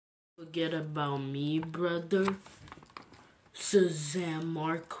Forget about me, brother. Shazam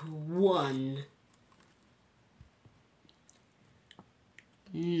Mark 1.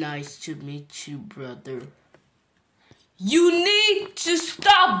 Nice to meet you, brother. You need to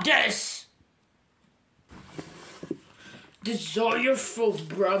stop this! This is all your fault,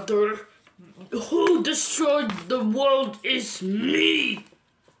 brother. Who destroyed the world is me!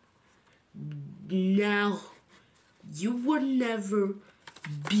 Now, you will never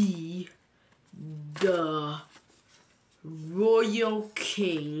be the royal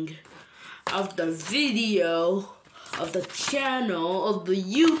king of the video, of the channel, of the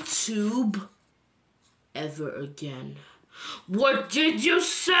YouTube ever again. What did you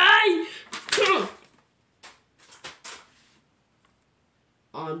say?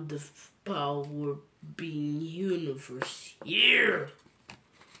 On the power being universe here.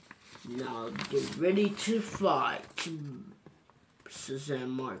 Now get ready to fight. Shazam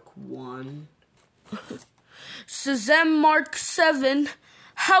Mark 1. Shazam Mark 7.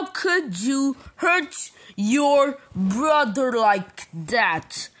 How could you hurt your brother like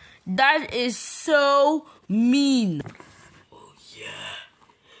that? That is so mean. Oh yeah,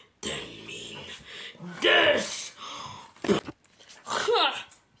 then mean this.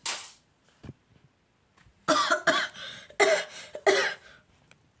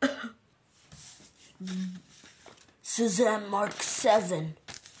 Shazam Mark 7.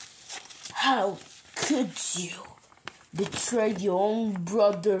 How could you betray your own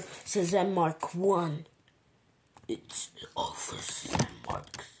brother, Shazam Mark 1? It's over, Shazam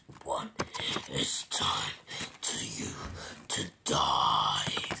Mark 1. It's time for you to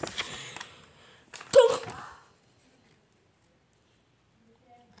die.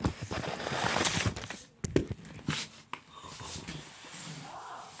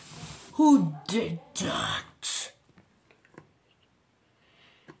 Who did that?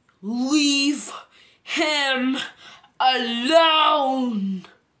 Leave him alone,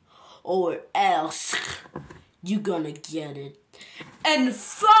 or else you're gonna get it. And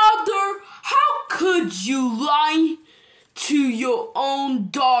father, how could you lie to your own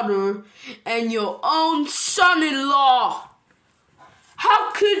daughter and your own son-in-law?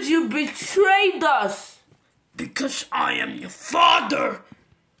 How could you betray us? Because I am your father.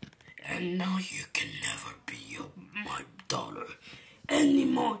 And now you can never be my daughter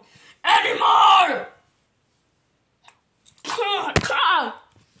anymore. God.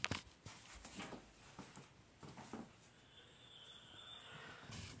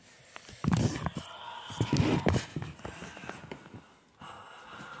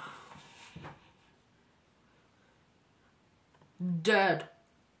 Dad,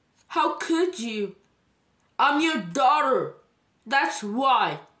 how could you? I'm your daughter. That's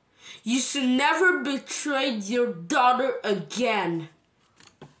why. You should never betray your daughter again.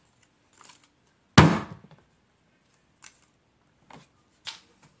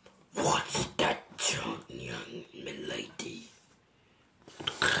 What's that, young milady?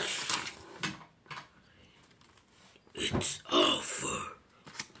 It's over,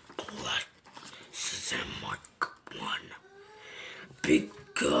 Black Shazam Mark 1.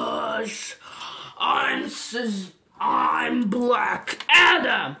 Because I'm Black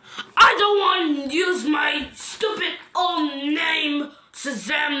Adam. I don't want to use my stupid old name,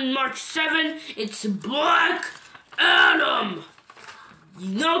 Shazam Mark 7. It's Black Adam.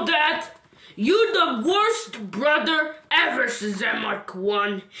 You know that? You're the worst brother ever, Shazam Mark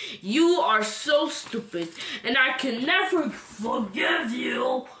 1. You are so stupid, and I can never forgive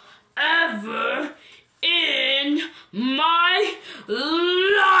you ever in my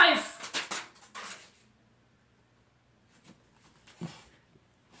life.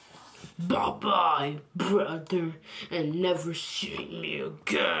 Bye-bye, brother, and never see me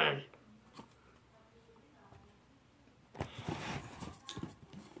again.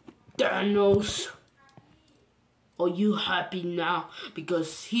 Thanos, are you happy now?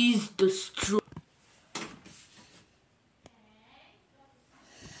 Because he's destroyed.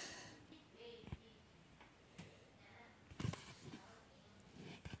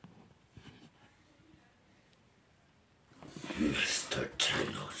 Mr.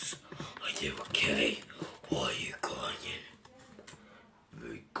 Thanos, are you okay? Why are you crying?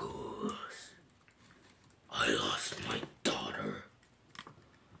 Because I lost my daughter.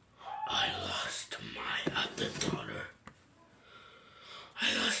 I lost my other daughter.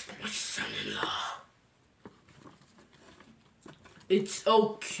 I lost my son-in-law. It's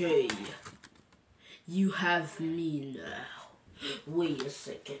okay. You have me now. Wait a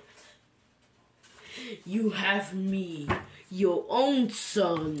second. You have me, your own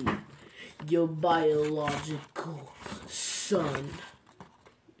son, your biological son.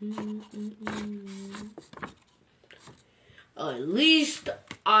 At least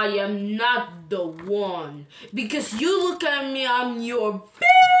I am not the one. Because you look at me, I'm your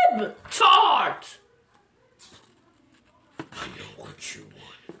bib tart. I know what you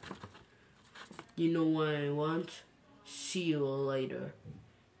want. You know what I want? See you later.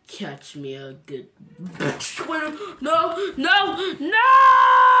 Catch me a good... No!